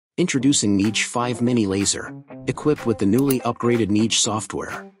Introducing NEJE 5 Mini Laser, equipped with the newly upgraded NEJE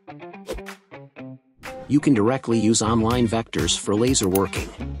software. You can directly use online vectors for laser working.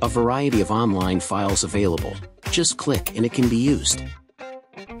 A variety of online files available. Just click and it can be used.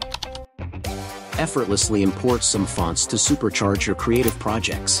 Effortlessly import some fonts to supercharge your creative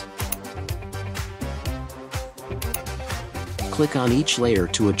projects. Click on each layer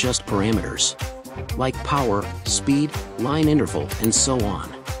to adjust parameters, like power, speed, line interval, and so on.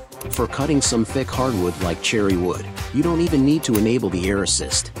 For cutting some thick hardwood like cherry wood, you don't even need to enable the air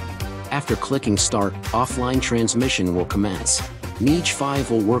assist. After clicking Start, offline transmission will commence. NEJE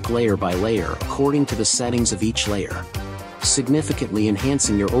 5 will work layer by layer according to the settings of each layer, significantly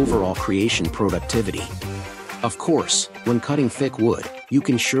enhancing your overall creation productivity. Of course, when cutting thick wood, you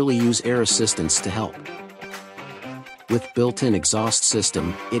can surely use air assistance to help. With built-in exhaust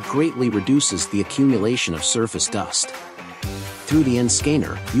system, it greatly reduces the accumulation of surface dust. Through the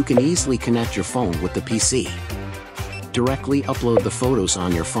N-scanner, you can easily connect your phone with the PC. Directly upload the photos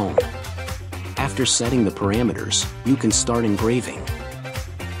on your phone. After setting the parameters, you can start engraving.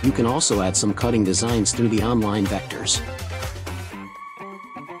 You can also add some cutting designs through the online vectors.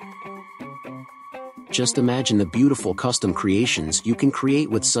 Just imagine the beautiful custom creations you can create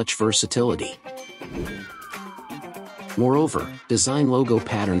with such versatility. Moreover, design logo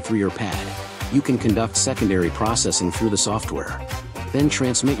pattern through your pad. You can conduct secondary processing through the software. Then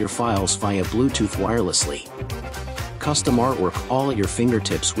transmit your files via Bluetooth wirelessly. Custom artwork all at your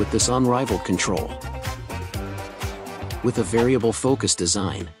fingertips with this unrivaled control. With a variable focus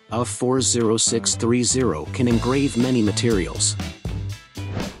design, a 40630 can engrave many materials.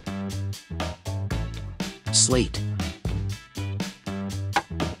 Slate,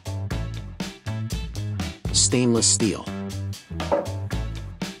 stainless steel,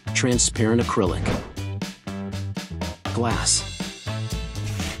 transparent acrylic, glass.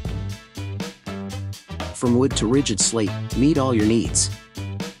 From wood to rigid slate, meet all your needs.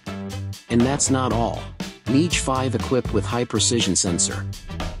 And that's not all. NEJE 5 equipped with high-precision sensor.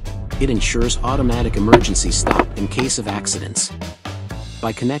 It ensures automatic emergency stop in case of accidents.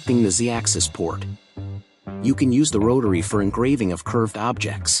 By connecting the Z-axis port, you can use the rotary for engraving of curved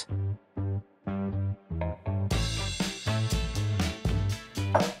objects.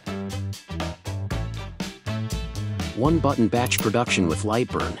 One-button batch production with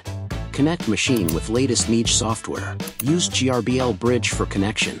Lightburn. Connect machine with latest NEJE software. Use GRBL bridge for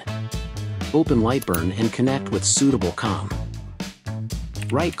connection. Open Lightburn and connect with suitable COM.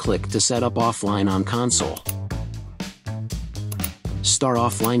 Right-click to set up offline on console. Start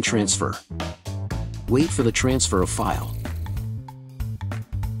offline transfer. Wait for the transfer of file.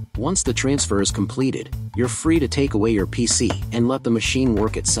 Once the transfer is completed, you're free to take away your PC and let the machine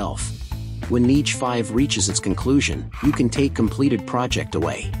work itself. When NEJE 5 reaches its conclusion, you can take completed project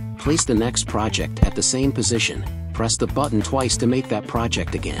away. Place the next project at the same position. Press the button twice to make that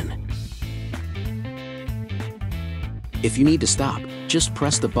project again. If you need to stop, just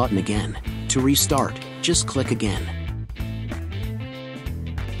press the button again. To restart, just click again.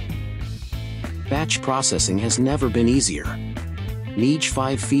 Batch processing has never been easier. NEJE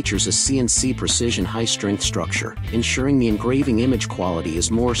 5 features a CNC precision high-strength structure, ensuring the engraving image quality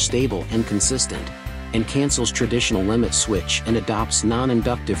is more stable and consistent, and cancels traditional limit switch and adopts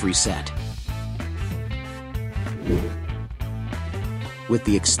non-inductive reset. With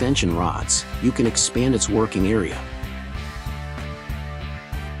the extension rods, you can expand its working area,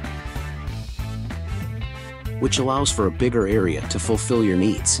 which allows for a bigger area to fulfill your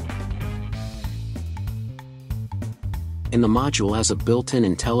needs. And the module has a built-in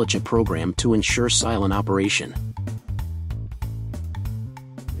intelligent program to ensure silent operation.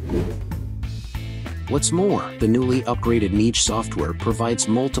 What's more, the newly upgraded NEJE software provides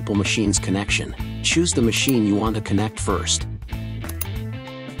multiple machines connection. Choose the machine you want to connect first.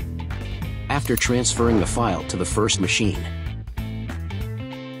 After transferring the file to the first machine,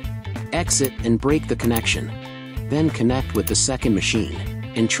 exit and break the connection. Then connect with the second machine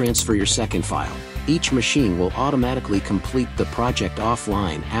and transfer your second file. Each machine will automatically complete the project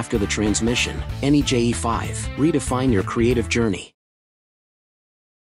offline after the transmission. NEJE 5. Redefine your creative journey.